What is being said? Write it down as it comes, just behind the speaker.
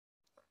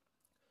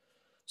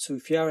So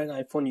if you are an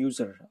iPhone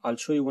user, I'll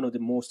show you one of the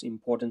most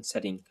important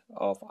setting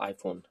of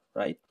iPhone,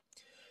 right?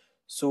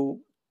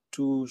 So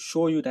to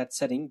show you that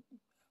setting,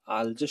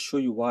 I'll just show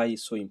you why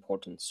it's so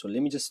important. So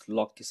let me just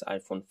lock this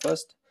iPhone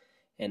first,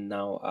 and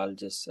now I'll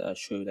just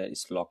show you that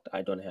it's locked.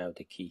 I don't have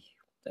the key,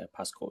 the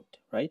passcode,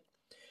 right?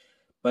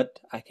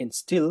 But I can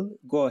still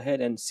go ahead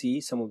and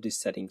see some of these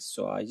settings.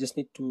 So I just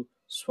need to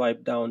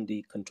swipe down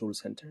the control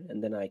center,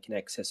 and then I can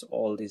access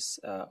all these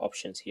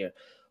options here.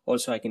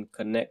 Also, I can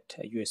connect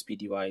a USB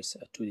device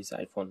to this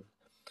iPhone,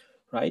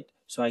 right?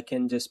 So I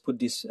can just put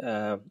this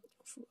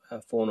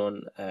phone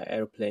on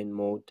airplane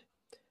mode.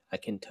 I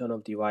can turn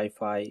off the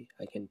Wi-Fi,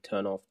 I can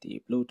turn off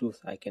the Bluetooth,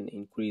 I can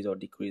increase or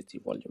decrease the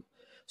volume.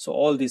 So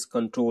all these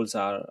controls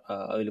are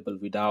available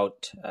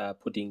without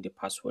putting the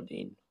password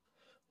in.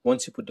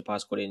 Once you put the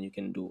passcode in, you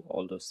can do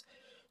all those.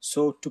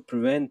 So to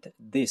prevent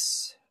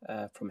this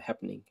from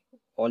happening,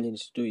 all you need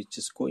to do is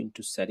just go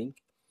into setting,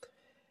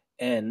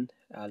 and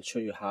I'll show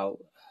you how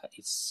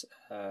it's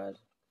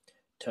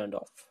turned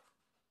off.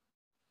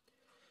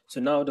 So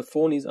now the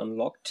phone is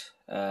unlocked.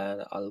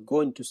 I'll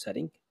go into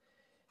setting,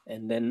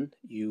 and then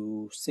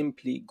you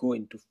simply go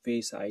into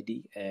Face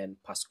ID and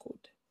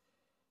passcode.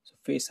 So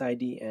Face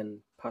ID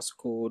and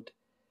passcode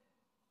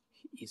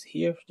is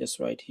here, just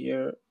right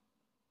here.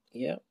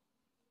 Yeah,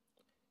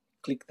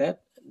 click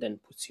that, then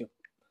put your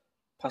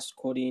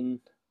passcode in.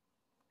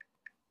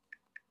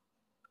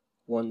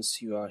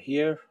 Once you are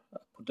here,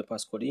 put the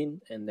passcode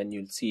in, and then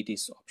you'll see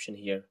this option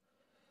here.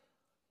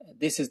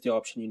 This is the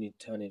option you need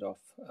to turn it off.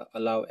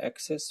 Allow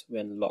access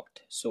when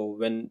locked. So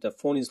when the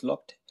phone is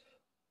locked,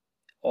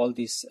 all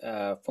these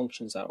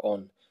functions are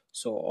on.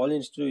 So all you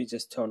need to do is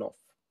just turn off.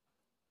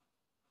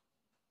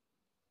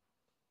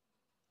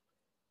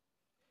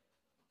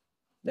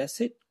 That's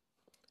it.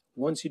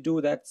 Once you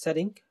do that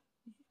setting,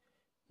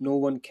 no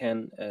one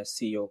can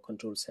see your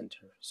control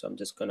center. So I'm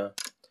just gonna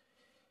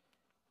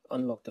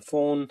unlock the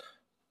phone.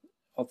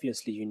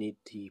 Obviously you need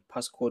the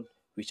passcode,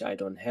 which I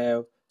don't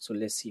have. So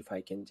let's see if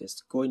I can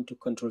just go into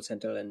control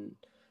center and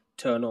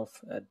turn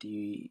off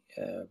the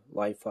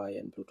Wi-Fi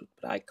and Bluetooth,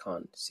 but I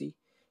can't see.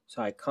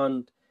 So I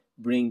can't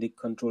bring the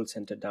control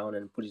center down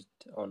and put it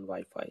on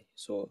Wi-Fi.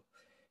 So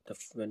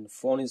when the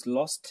phone is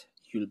lost,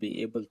 you'll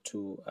be able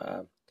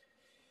to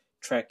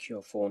track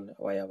your phone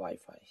via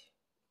Wi-Fi.